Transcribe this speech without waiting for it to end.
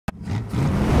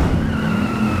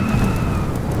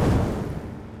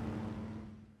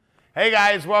Hey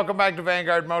guys, welcome back to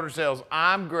Vanguard Motor Sales.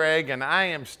 I'm Greg and I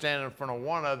am standing in front of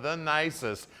one of the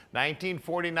nicest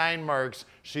 1949 Mercs.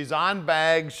 She's on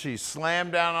bags, she's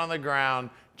slammed down on the ground.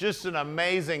 Just an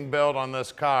amazing build on this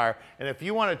car. And if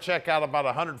you want to check out about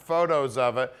 100 photos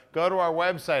of it, go to our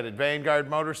website at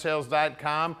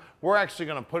vanguardmotorsales.com. We're actually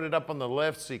going to put it up on the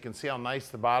lift so you can see how nice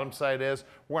the bottom side is.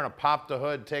 We're going to pop the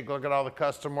hood, take a look at all the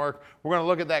custom work. We're going to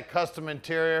look at that custom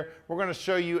interior. We're going to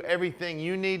show you everything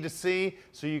you need to see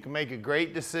so you can make a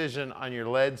great decision on your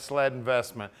lead sled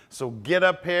investment. So get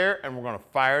up here and we're going to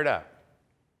fire it up.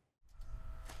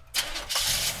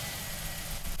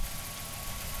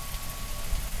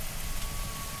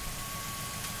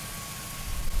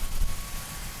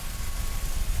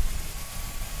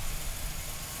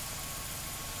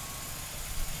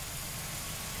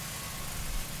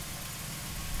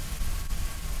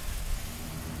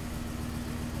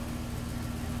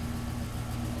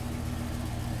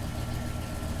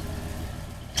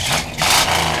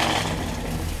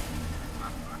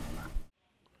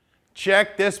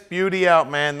 Check this beauty out,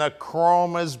 man. The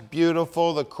chrome is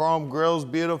beautiful. The chrome grill's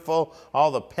beautiful. All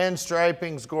the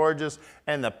pinstriping's gorgeous.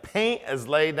 And the paint is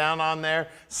laid down on there,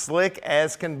 slick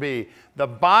as can be. The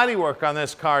bodywork on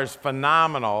this car is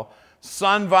phenomenal.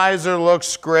 Sun visor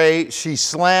looks great. She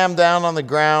slammed down on the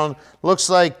ground. Looks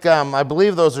like, I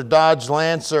believe those are Dodge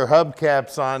Lancer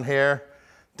hubcaps on here.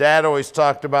 Dad always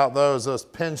talked about those. Those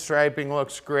pinstriping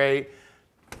looks great.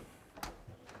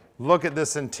 Look at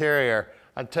this interior.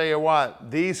 I tell you what,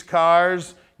 these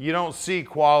cars, you don't see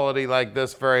quality like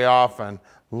this very often.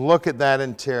 Look at that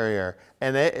interior.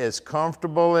 And it is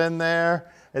comfortable in there.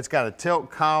 It's got a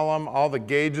tilt column. All the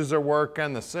gauges are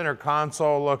working. The center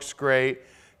console looks great.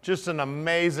 Just an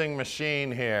amazing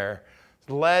machine here.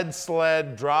 Lead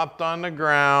sled dropped on the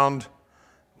ground.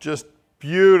 Just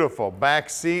beautiful. Back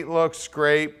seat looks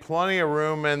great. Plenty of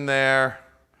room in there.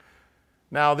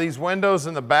 Now these windows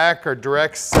in the back are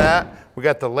direct set. We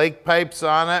got the lake pipes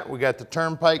on it. We got the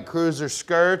Turnpike Cruiser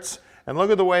skirts. And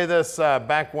look at the way this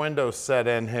back window's set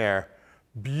in here.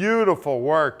 Beautiful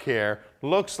work here.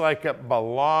 Looks like it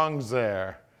belongs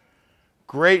there.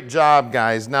 Great job,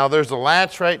 guys. Now there's a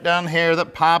latch right down here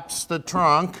that pops the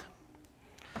trunk.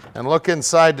 And look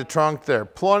inside the trunk there.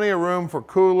 Plenty of room for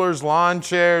coolers, lawn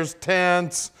chairs,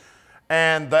 tents.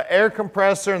 And the air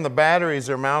compressor and the batteries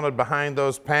are mounted behind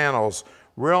those panels.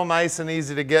 Real nice and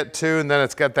easy to get to, and then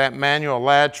it's got that manual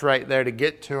latch right there to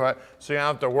get to it, so you don't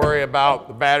have to worry about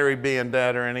the battery being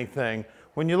dead or anything.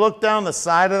 When you look down the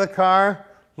side of the car,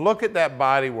 look at that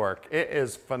bodywork. It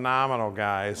is phenomenal,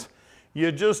 guys.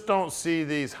 You just don't see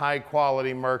these high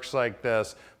quality Mercs like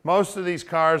this. Most of these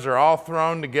cars are all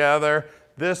thrown together.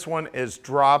 This one is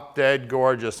drop dead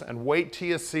gorgeous, and wait till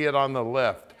you see it on the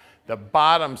lift. The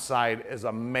bottom side is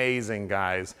amazing,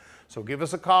 guys. So give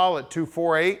us a call at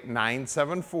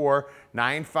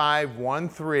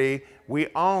 248-974-9513. We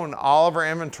own all of our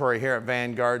inventory here at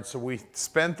Vanguard, so we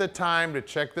spent the time to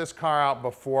check this car out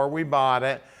before we bought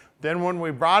it. Then when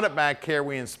we brought it back here,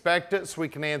 we inspect it so we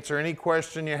can answer any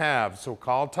question you have. So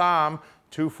call Tom,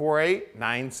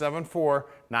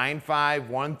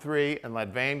 248-974-9513, and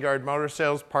let Vanguard Motor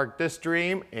Sales park this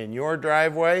dream in your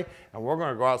driveway, and we're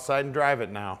going to go outside and drive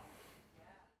it now.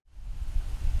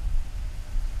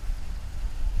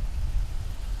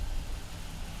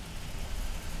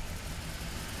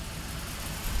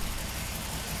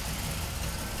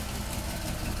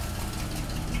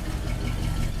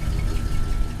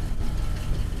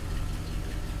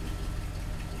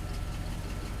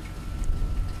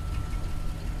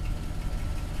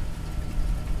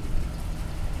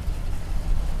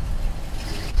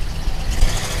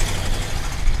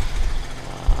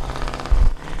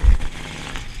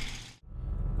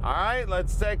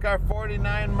 Let's take our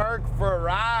 49 Merc for a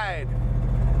ride.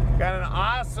 Got an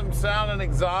awesome sounding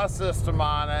exhaust system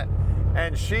on it,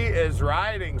 and she is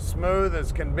riding smooth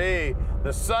as can be.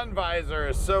 The sun visor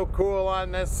is so cool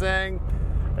on this thing.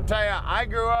 I tell you, I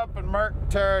grew up in Merc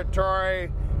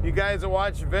territory. You guys that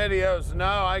watch videos know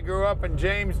I grew up in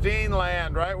James Dean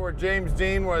land, right where James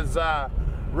Dean was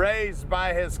raised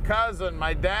by his cousin.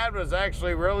 My dad was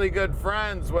actually really good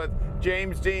friends with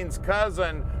James Dean's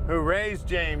cousin who raised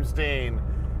James Dean.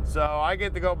 So I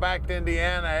get to go back to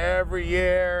Indiana every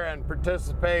year and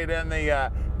participate in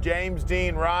the James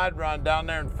Dean Rod Run down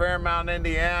there in Fairmount,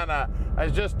 Indiana. I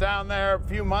was just down there a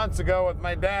few months ago with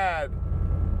my dad.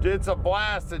 It's a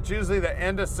blast. It's usually the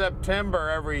end of September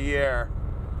every year.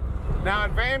 Now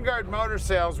at Vanguard Motor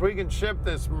Sales, we can ship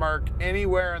this Merc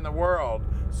anywhere in the world.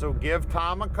 So give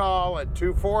Tom a call at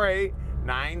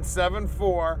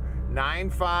 248-974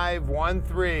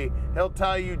 9513. He'll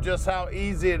tell you just how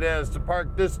easy it is to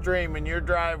park this dream in your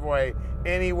driveway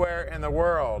anywhere in the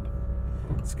world.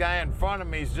 This guy in front of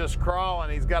me is just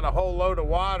crawling. He's got a whole load of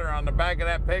water on the back of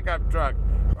that pickup truck.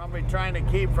 Probably trying to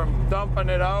keep from dumping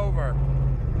it over.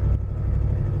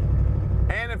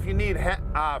 And if you need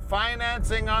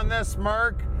financing on this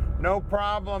Merc, no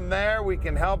problem there. We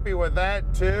can help you with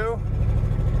that too.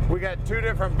 We got 2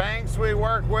 different banks we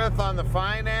work with on the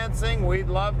financing. We'd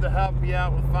love to help you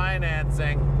out with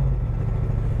financing.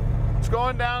 It's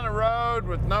going down the road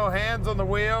with no hands on the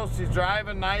wheel. She's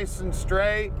driving nice and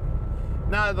straight.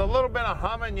 Now, the little bit of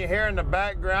humming you hear in the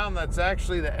background, that's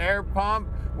actually the air pump.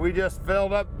 We just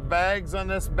filled up the bags on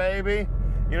this baby.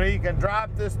 You know, you can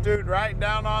drop this dude right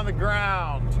down on the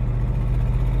ground.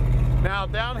 Now,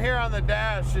 down here on the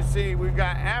dash, you see we've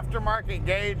got aftermarket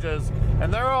gauges,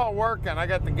 and they're all working. I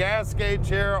got the gas gauge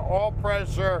here, oil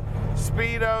pressure,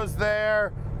 speedos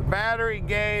there, the battery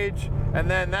gauge, and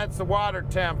then that's the water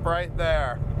temp right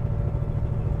there.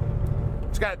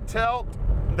 It's got tilt.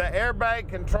 The airbag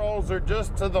controls are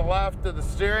just to the left of the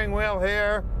steering wheel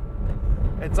here.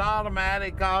 It's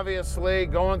automatic, obviously,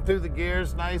 going through the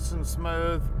gears nice and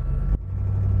smooth.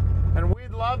 And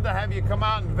we'd love to have you come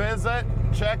out and visit,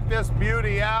 check this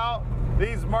beauty out.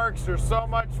 These Mercs are so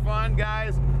much fun,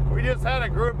 guys. We just had a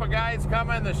group of guys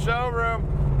come in the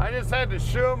showroom. I just had to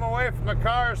shoo them away from the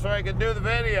car so I could do the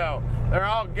video. They're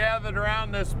all gathered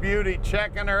around this beauty,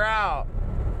 checking her out.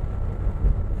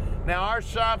 Now, our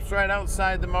shop's right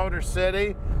outside the Motor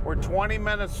City. We're 20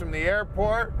 minutes from the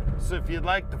airport, so if you'd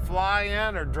like to fly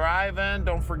in or drive in,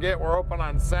 don't forget we're open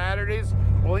on Saturdays.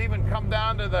 We'll even come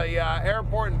down to the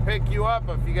airport and pick you up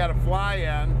if you got to fly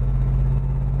in.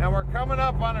 Now, we're coming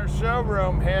up on our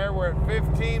showroom here. We're at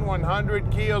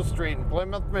 15100 Keel Street in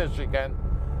Plymouth, Michigan.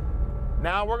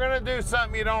 Now, we're going to do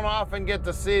something you don't often get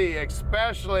to see,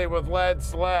 especially with lead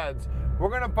sleds. We're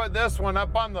going to put this one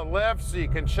up on the lift so you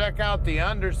can check out the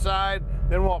underside.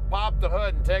 Then we'll pop the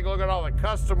hood and take a look at all the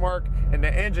custom work in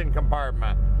the engine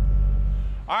compartment.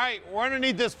 All right, we're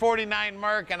underneath this 49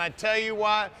 Merc, and I tell you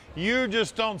what, you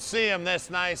just don't see them this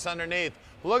nice underneath.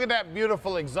 Look at that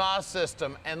beautiful exhaust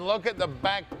system, and look at the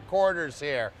back quarters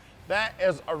here. That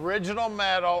is original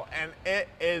metal, and it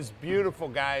is beautiful,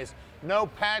 guys. No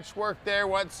patchwork there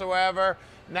whatsoever.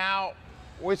 Now,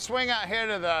 we swing out here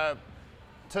to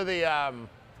the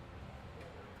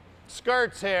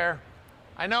skirts here.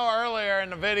 I know earlier in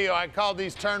the video I called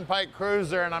these Turnpike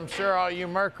Cruiser, and I'm sure all you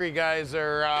Mercury guys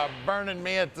are burning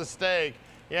me at the stake.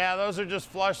 Yeah, those are just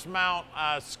flush mount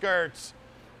skirts.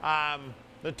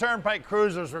 The Turnpike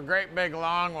Cruisers were great big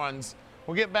long ones.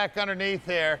 We'll get back underneath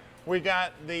here. We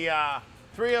got the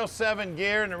 307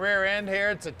 gear in the rear end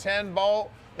here. It's a 10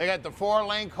 bolt. They got the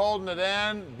 4-link holding it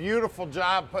in. Beautiful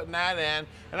job putting that in.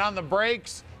 And on the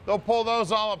brakes, they'll pull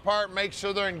those all apart, make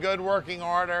sure they're in good working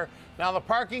order. Now, the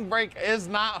parking brake is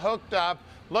not hooked up.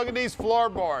 Look at these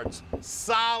floorboards.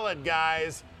 Solid,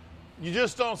 guys. You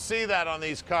just don't see that on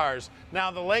these cars.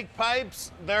 Now, the lake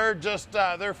pipes, they're just,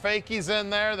 they're fakies in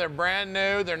there. They're brand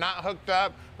new. They're not hooked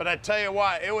up. But I tell you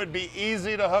what, it would be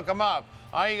easy to hook them up.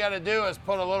 All you got to do is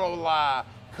put a little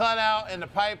cutout in the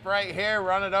pipe right here,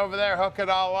 run it over there, hook it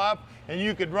all up, and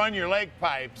you could run your lake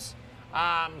pipes.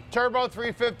 Turbo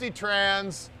 350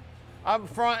 trans. Up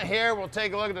front here, we'll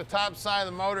take a look at the top side of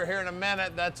the motor here in a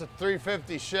minute. That's a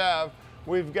 350 Chev.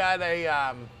 We've got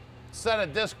a set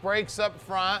of disc brakes up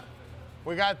front.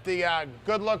 We got the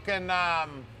good-looking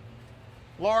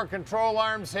lower control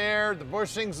arms here. The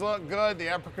bushings look good. The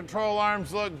upper control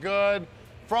arms look good.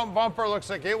 Front bumper looks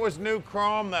like it was new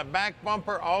chrome. That back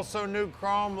bumper also new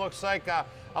chrome. Looks like a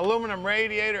aluminum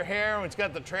radiator here. It's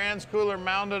got the trans cooler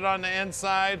mounted on the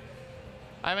inside.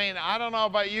 I mean, I don't know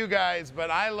about you guys,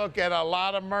 but I look at a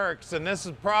lot of Mercs, and this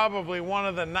is probably one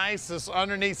of the nicest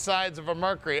underneath sides of a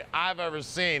Mercury I've ever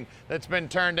seen that's been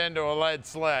turned into a lead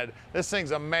sled. This thing's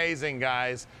amazing,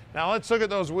 guys. Now let's look at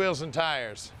those wheels and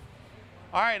tires.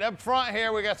 All right, up front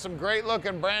here, we got some great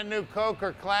looking brand new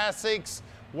Coker Classics,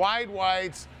 wide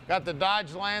whites, got the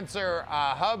Dodge Lancer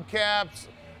hubcaps,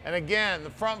 and again,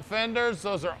 the front fenders,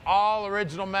 those are all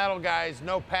original metal, guys.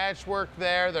 No patchwork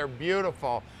there, they're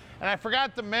beautiful. And I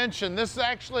forgot to mention, this is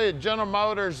actually a General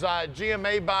Motors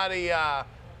GMA body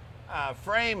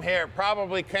frame here.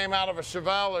 Probably came out of a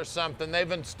Chevelle or something.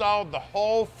 They've installed the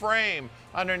whole frame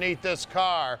underneath this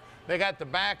car. They got the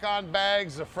back on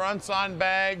bags, the fronts on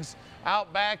bags.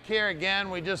 Out back here, again,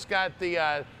 we just got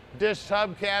the disc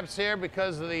hubcaps here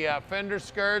because of the fender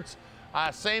skirts.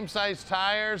 Same size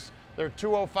tires. They're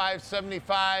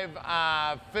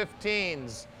 205/75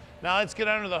 15s. Now let's get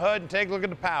under the hood and take a look at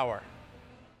the power.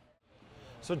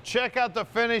 So check out the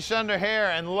finish under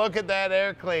here and look at that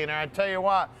air cleaner. I tell you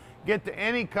what, get to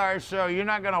any car show, you're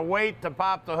not gonna wait to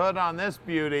pop the hood on this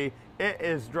beauty. It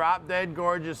is drop dead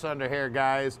gorgeous under here,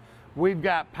 guys. We've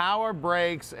got power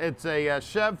brakes. It's a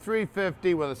Chev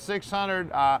 350 with a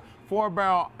 600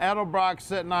 4-barrel Edelbrock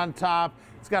sitting on top.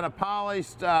 It's got a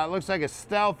polished, looks like a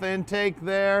stealth intake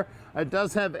there. It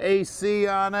does have AC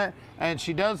on it, and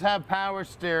she does have power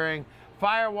steering.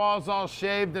 Firewall's all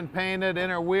shaved and painted.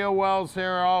 Inner wheel wells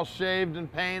here are all shaved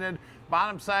and painted.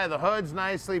 Bottom side of the hood's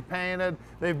nicely painted.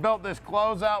 They've built this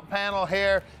closeout panel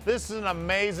here. This is an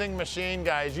amazing machine,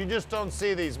 guys. You just don't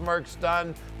see these Mercs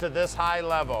done to this high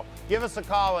level. Give us a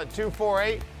call at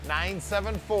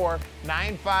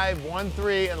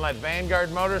 248-974-9513 and let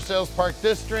Vanguard Motor Sales park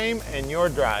this dream in your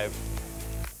drive.